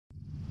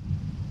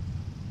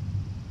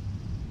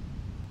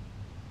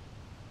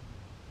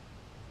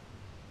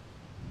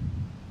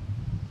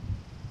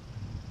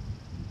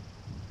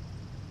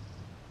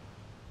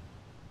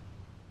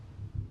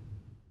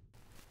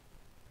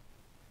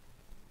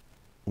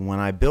when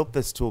I built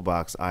this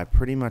toolbox, I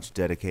pretty much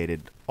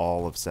dedicated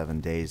all of 7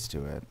 days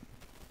to it.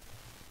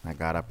 I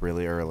got up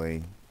really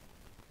early,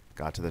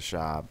 got to the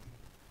shop,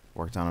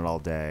 worked on it all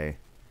day,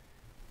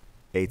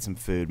 ate some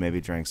food,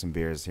 maybe drank some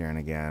beers here and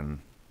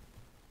again,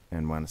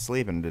 and went to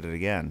sleep and did it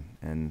again.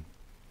 And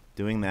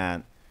doing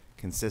that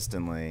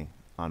consistently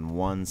on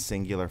one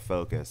singular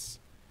focus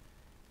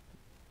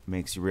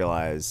makes you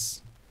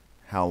realize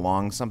how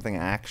long something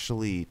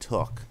actually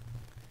took.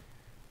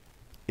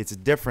 It's a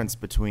difference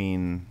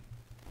between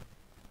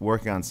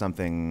working on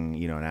something,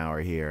 you know, an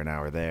hour here, an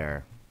hour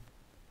there,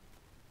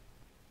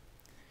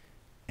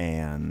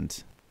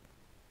 and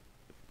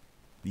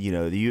you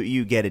know,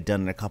 you get it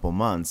done in a couple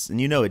months,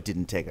 and you know it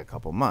didn't take a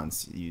couple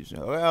months. You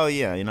know, well,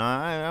 yeah, you know,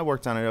 I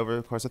worked on it over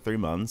the course of 3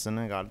 months, and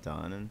I got it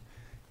done, and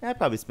I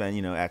probably spent,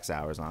 you know, X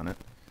hours on it.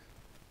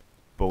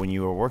 But when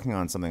you were working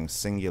on something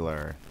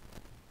singularly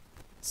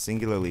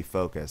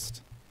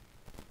focused,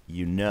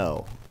 you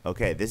know,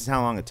 okay, this is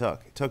how long it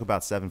took. It took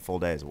about 7 full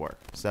days of work,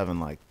 7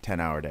 like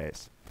 10-hour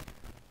days.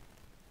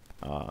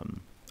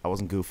 I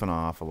wasn't goofing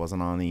off. I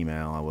wasn't on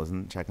email. I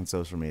wasn't checking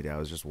social media. I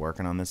was just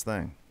working on this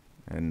thing.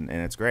 And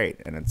it's great,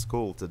 and it's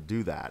cool to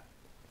do that.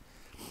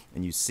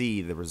 And you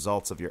see the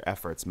results of your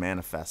efforts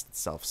manifest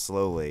itself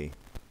slowly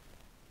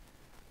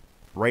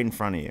right in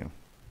front of you.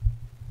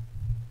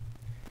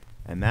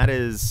 And that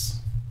is,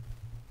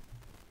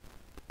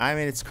 I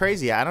mean, it's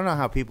crazy. I don't know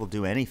how people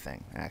do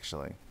anything,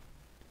 actually,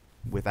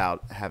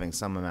 without having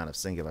some amount of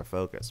singular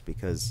focus,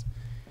 because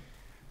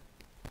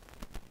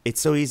it's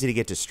so easy to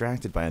get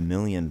distracted by a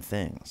million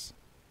things.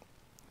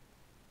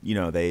 You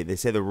know, they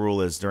say the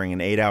rule is during an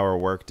 8-hour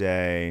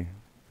workday,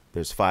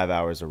 there's 5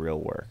 hours of real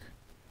work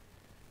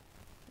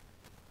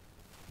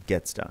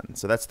gets done.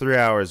 So that's 3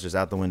 hours just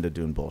out the window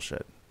doing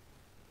bullshit.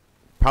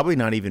 Probably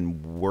not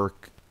even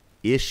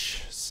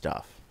work-ish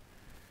stuff.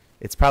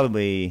 It's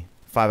probably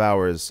 5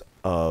 hours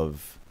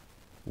of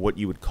what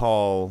you would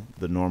call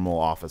the normal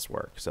office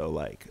work. So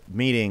like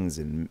meetings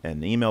and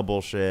email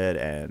bullshit,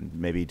 and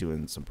maybe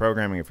doing some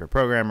programming if you're a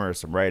programmer, or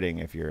some writing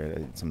if you're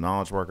some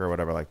knowledge worker or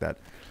whatever like that.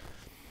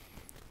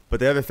 But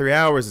the other 3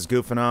 hours is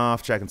goofing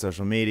off, checking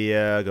social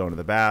media, going to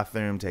the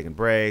bathroom, taking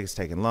breaks,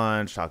 taking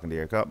lunch, talking to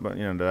your couple,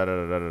 you know, da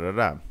da da da da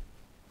da.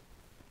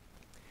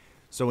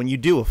 So when you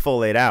do a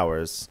full 8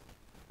 hours,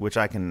 which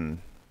I can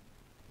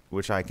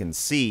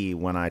see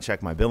when I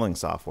check my billing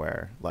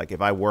software, like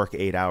if I work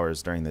 8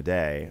 hours during the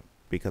day,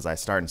 because I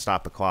start and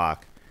stop the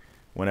clock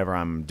whenever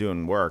I'm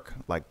doing work,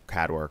 like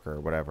CAD work or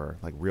whatever,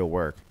 like real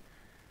work,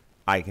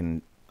 I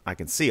can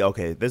see,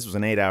 okay, this was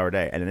an 8-hour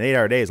day. And an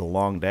 8-hour day is a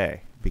long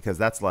day, because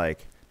that's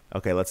like,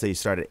 okay, let's say you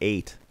start at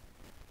 8.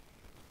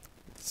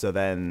 So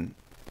then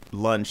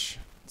lunch,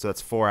 so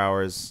that's 4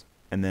 hours,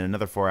 and then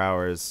another 4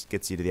 hours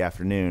gets you to the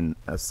afternoon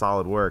as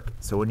solid work.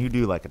 So when you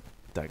do like a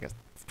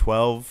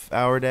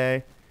 12-hour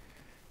day,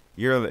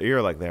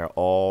 you're like there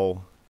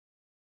all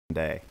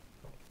day.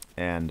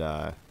 And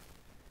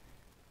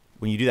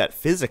when you do that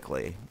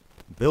physically,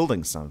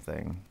 building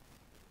something,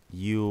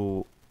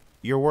 you're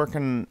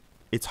working,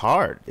 it's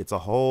hard. It's a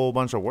whole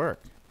bunch of work.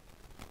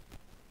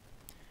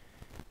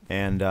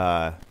 And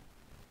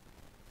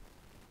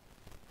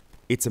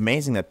it's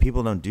amazing that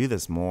people don't do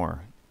this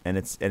more. And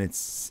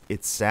it's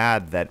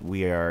sad that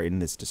we are in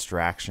this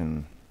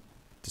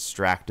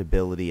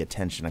distractibility,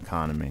 attention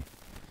economy,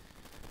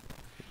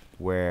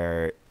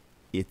 where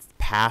it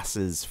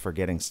passes for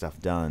getting stuff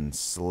done,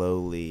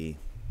 slowly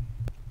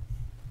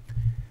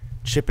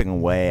chipping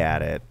away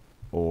at it,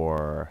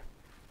 or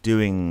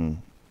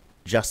doing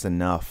just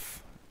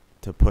enough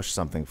to push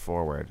something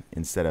forward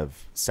instead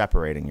of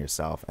separating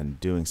yourself and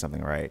doing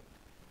something right.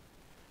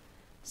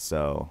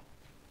 So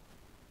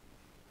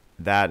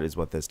that is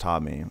what this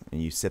taught me.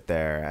 And you sit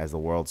there as the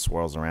world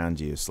swirls around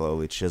you,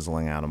 slowly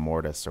chiseling out a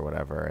mortise or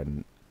whatever,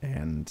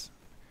 and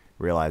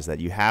realize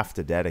that you have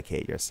to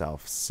dedicate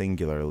yourself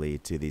singularly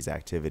to these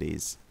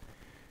activities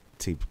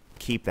to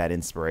keep that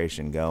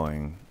inspiration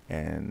going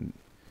and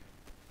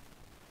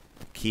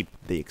keep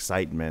the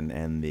excitement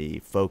and the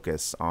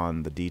focus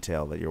on the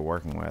detail that you're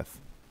working with.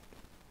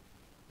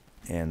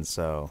 And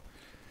so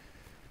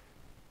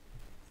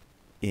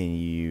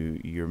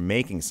you're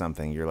making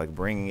something, you're like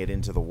bringing it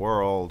into the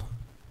world,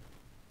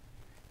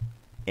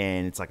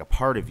 and it's like a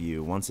part of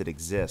you. Once it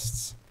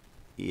exists,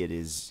 it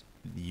is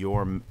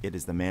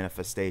the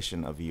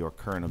manifestation of your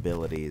current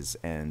abilities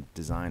and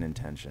design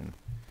intention.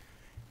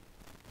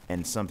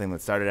 And something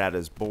that started out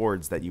as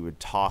boards that you would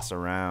toss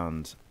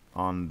around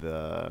on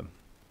the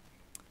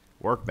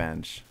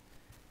workbench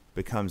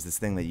becomes this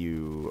thing that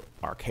you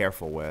are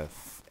careful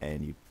with,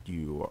 and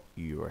you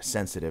are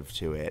sensitive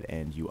to it,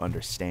 and you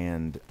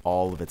understand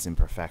all of its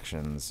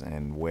imperfections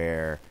and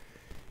where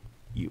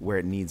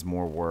it needs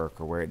more work,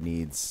 or where it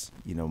needs,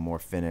 you know, more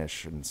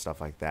finish and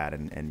stuff like that.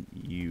 And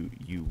you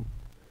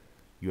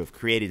have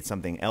created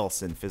something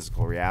else in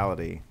physical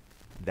reality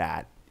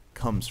that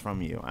comes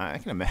from you. I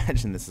can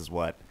imagine this is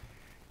what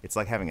it's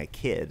like having a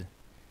kid.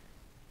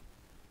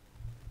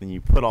 When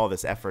you put all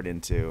this effort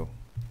into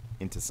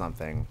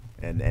something,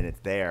 and it's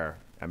there.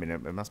 I mean,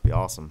 it must be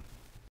awesome.